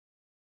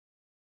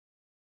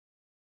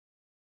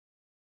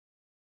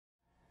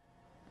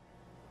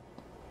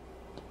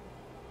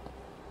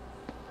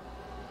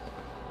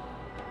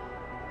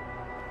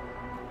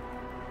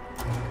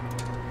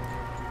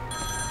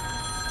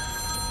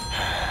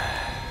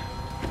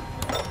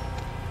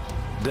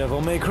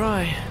Devil may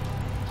cry.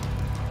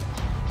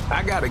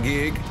 I got a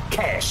gig.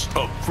 Cash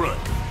up front.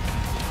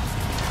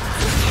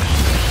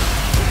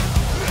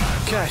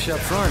 Cash up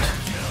front.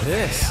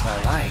 This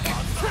I like.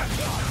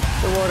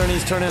 The water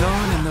needs turning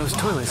on and those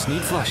toilets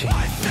need flushing.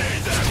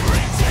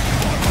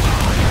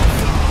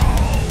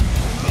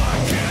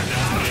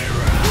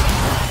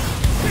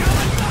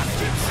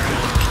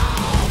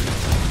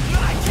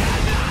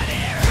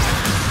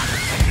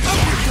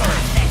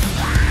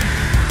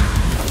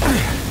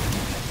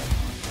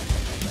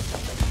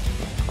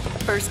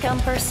 First come,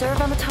 first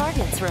serve on the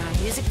targets,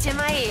 right? Music to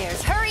my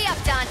ears. Hurry up,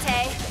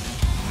 Dante!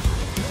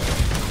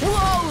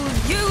 Whoa,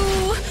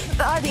 you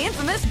are the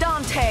infamous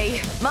Dante.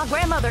 My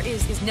grandmother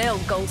is Nell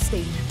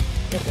Goldstein,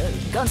 the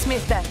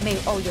gunsmith that made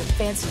all your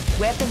fancy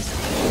weapons.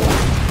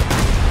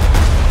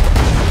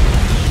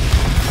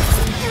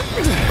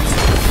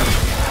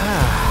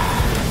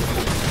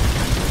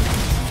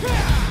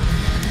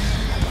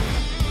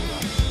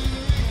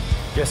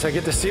 Guess I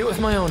get to see it with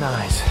my own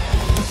eyes.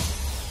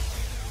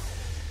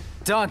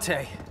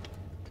 Dante,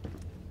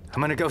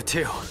 I'm gonna go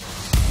too.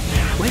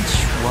 Which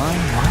one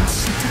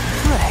wants to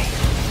play?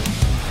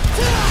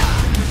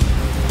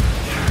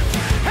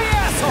 Hey,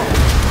 asshole!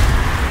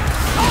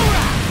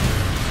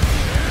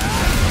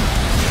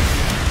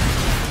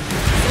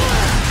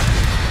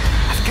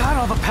 I've got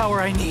all the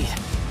power I need,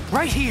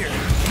 right here.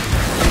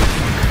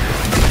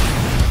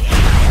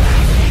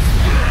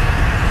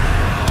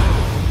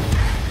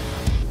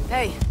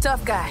 Hey,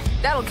 tough guy.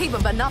 That'll keep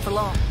him, but not for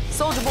long.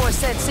 Soldier Boy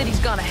said city's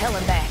gone to hell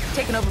and back,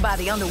 taken over by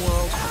the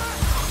underworld.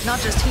 Not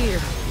just here,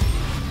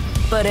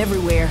 but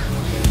everywhere.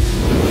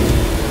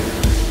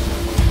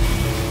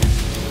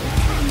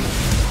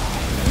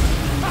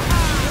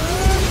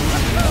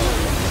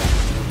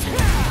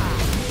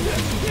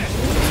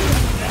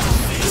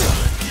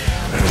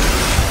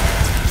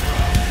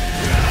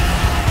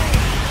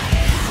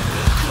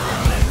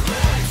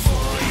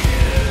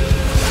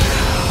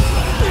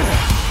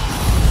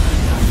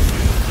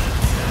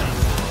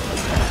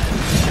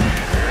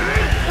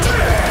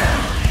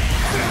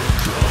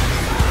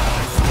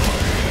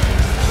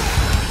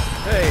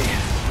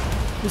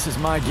 This is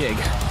my gig.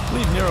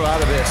 Leave Nero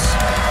out of this.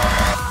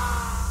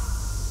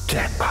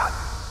 Jackpot.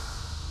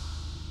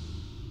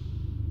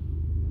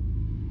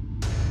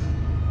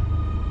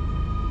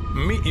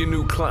 Meet your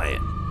new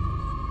client.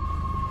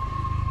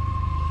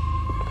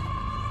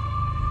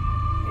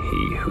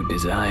 He who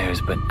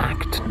desires but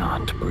act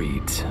not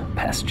breeds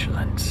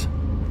pestilence.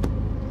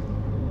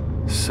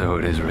 So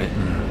it is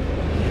written.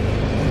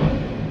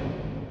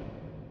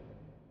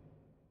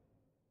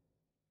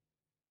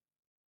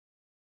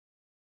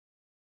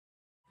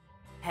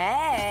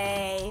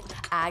 Hey,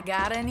 I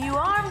got a new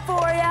arm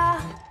for ya.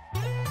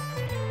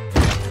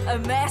 A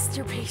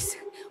masterpiece,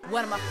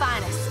 one of my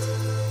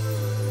finest.